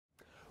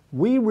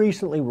We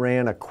recently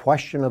ran a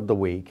question of the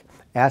week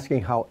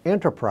asking how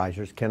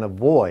enterprises can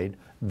avoid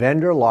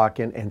vendor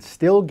lock-in and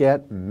still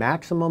get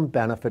maximum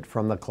benefit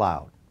from the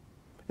cloud.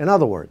 In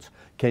other words,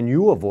 can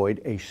you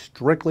avoid a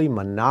strictly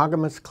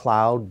monogamous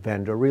cloud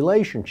vendor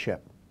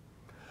relationship?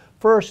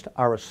 First,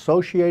 our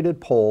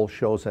associated poll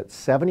shows that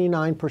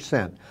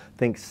 79%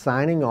 think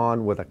signing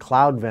on with a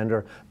cloud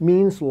vendor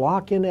means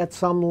lock-in at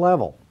some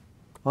level.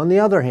 On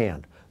the other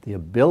hand, the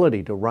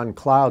ability to run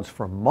clouds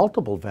from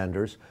multiple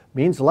vendors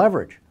means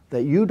leverage,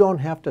 that you don't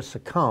have to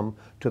succumb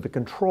to the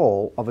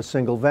control of a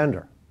single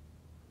vendor.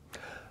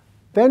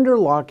 Vendor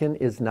lock-in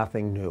is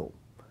nothing new.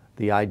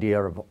 The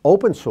idea of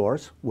open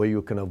source, where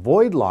you can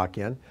avoid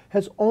lock-in,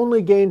 has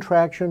only gained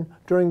traction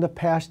during the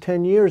past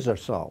 10 years or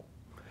so.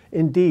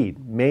 Indeed,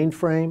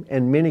 mainframe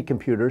and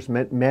mini-computers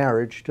meant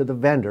marriage to the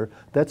vendor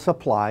that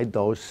supplied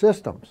those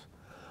systems.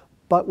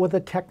 But with a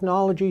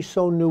technology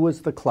so new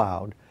as the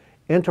cloud,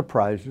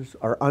 enterprises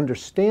are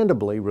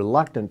understandably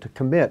reluctant to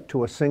commit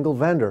to a single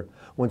vendor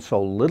when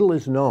so little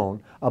is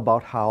known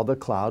about how the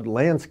cloud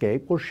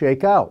landscape will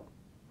shake out.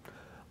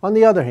 On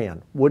the other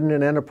hand, wouldn't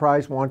an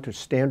enterprise want to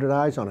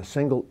standardize on a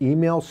single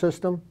email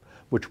system,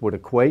 which would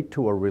equate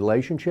to a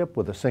relationship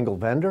with a single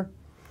vendor?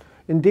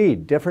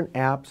 Indeed, different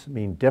apps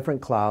mean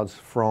different clouds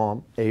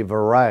from a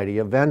variety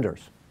of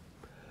vendors.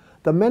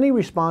 The many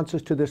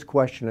responses to this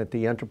question at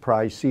the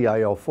Enterprise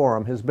CIO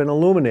Forum has been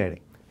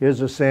illuminating.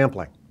 Here's a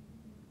sampling.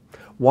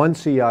 One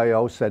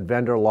CIO said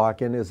vendor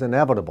lock-in is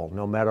inevitable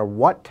no matter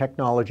what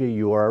technology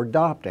you are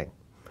adopting.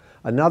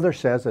 Another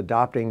says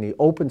adopting the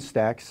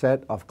OpenStack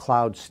set of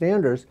cloud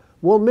standards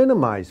will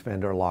minimize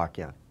vendor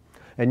lock-in.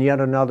 And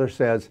yet another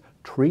says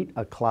treat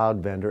a cloud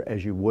vendor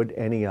as you would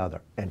any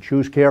other and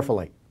choose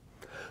carefully.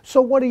 So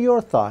what are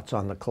your thoughts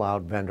on the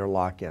cloud vendor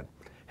lock-in?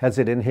 Has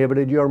it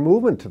inhibited your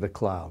movement to the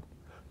cloud?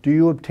 Do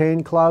you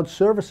obtain cloud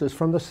services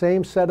from the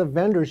same set of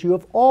vendors you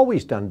have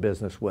always done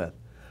business with?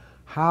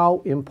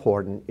 How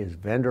important is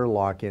vendor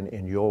lock-in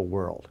in your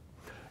world?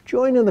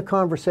 Join in the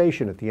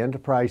conversation at the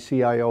Enterprise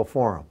CIO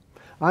Forum.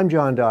 I'm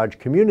John Dodge,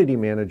 Community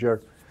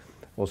Manager.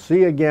 We'll see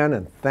you again,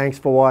 and thanks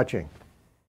for watching.